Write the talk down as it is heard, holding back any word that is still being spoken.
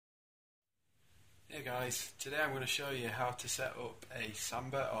Hey guys, today I'm going to show you how to set up a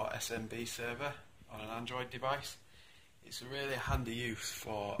Samba or SMB server on an Android device. It's a really handy use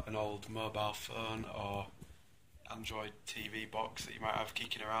for an old mobile phone or Android TV box that you might have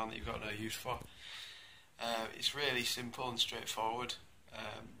kicking around that you've got no use for. It's really simple and straightforward.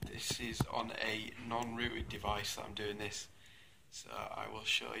 This is on a non-rooted device that I'm doing this, so I will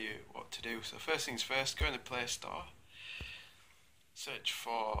show you what to do. So first things first, go in the Play Store, search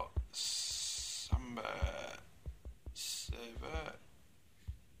for Samba server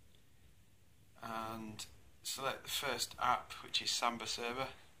and select the first app, which is Samba server.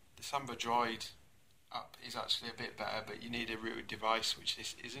 The Samba Droid app is actually a bit better, but you need a rooted device, which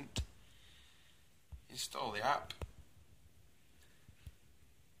this isn't. Install the app.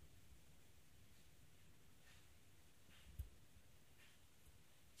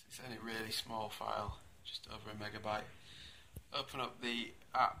 It's only a really small file, just over 1 megabyte. Open up the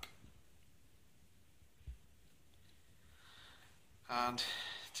app. And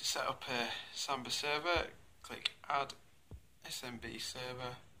to set up a Samba server, click Add SMB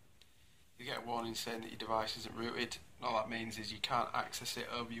server. You get a warning saying that your device isn't rooted. And all that means is you can't access it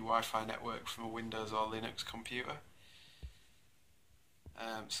over your Wi-Fi network from a Windows or Linux computer.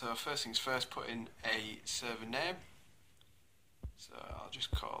 So first things first, put in a server name. So I'll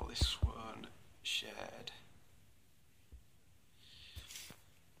just call this one shared.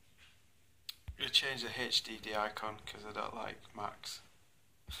 I'm going to change the HDD icon because I don't like Macs.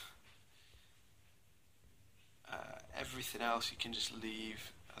 Everything else you can just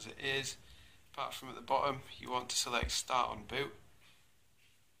leave as it is, apart from at the bottom you want to select Start on Boot.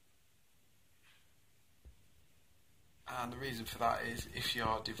 And the reason for that is if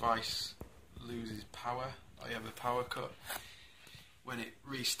your device loses power or you have a power cut, when it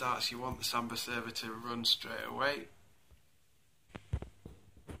restarts you want the Samba server to run straight away.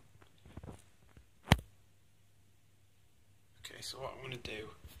 Okay, so what I'm going to do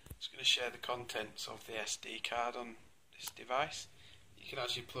is going to share the contents of the SD card on this device. You can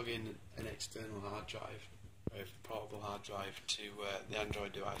actually plug in an external hard drive or a portable hard drive to the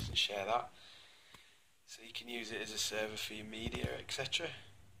Android device and share that. So you can use it as a server for your media, etc.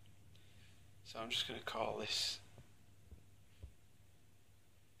 So I'm just going to call this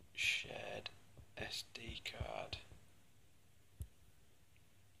shared SD card.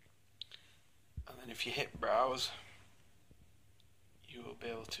 And then if you hit browse, you will be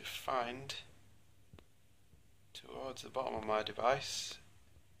able to find towards the bottom of my device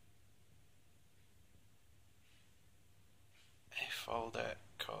a folder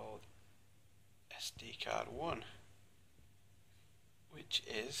called SD card 1, which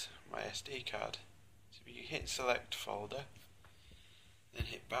is my SD card. So you hit select folder, then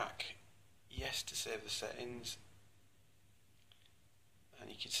hit back, yes to save the settings, and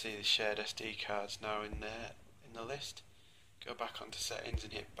you can see the shared SD cards now in there in the list. Go back onto settings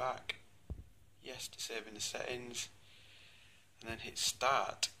and hit back, yes to save in the settings, and then hit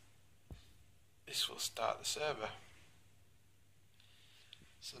start. This will start the server.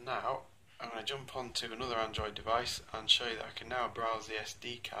 So now I'm going to jump onto another Android device and show you that I can now browse the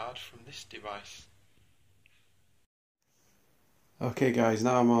SD card from this device. Okay guys,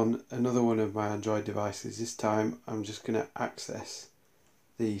 now I'm on another one of my Android devices. This time I'm just going to access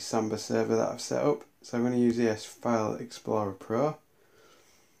the Samba server that I've set up. So I'm going to use ES File Explorer Pro.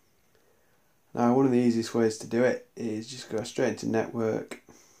 Now one of the easiest ways to do it is just go straight into network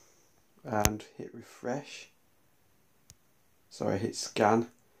and hit refresh. Sorry, hit scan.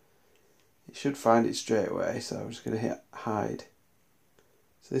 It should find it straight away, so I'm just going to hit hide.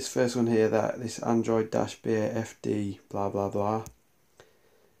 So this first one here, this Android-BAFD blah blah blah,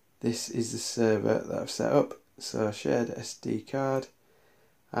 this is the server that I've set up. So shared SD card,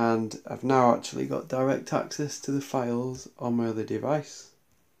 and I've now actually got direct access to the files on my other device,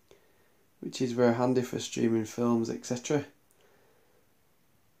 which is very handy for streaming films, etc.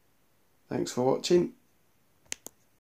 Thanks for watching.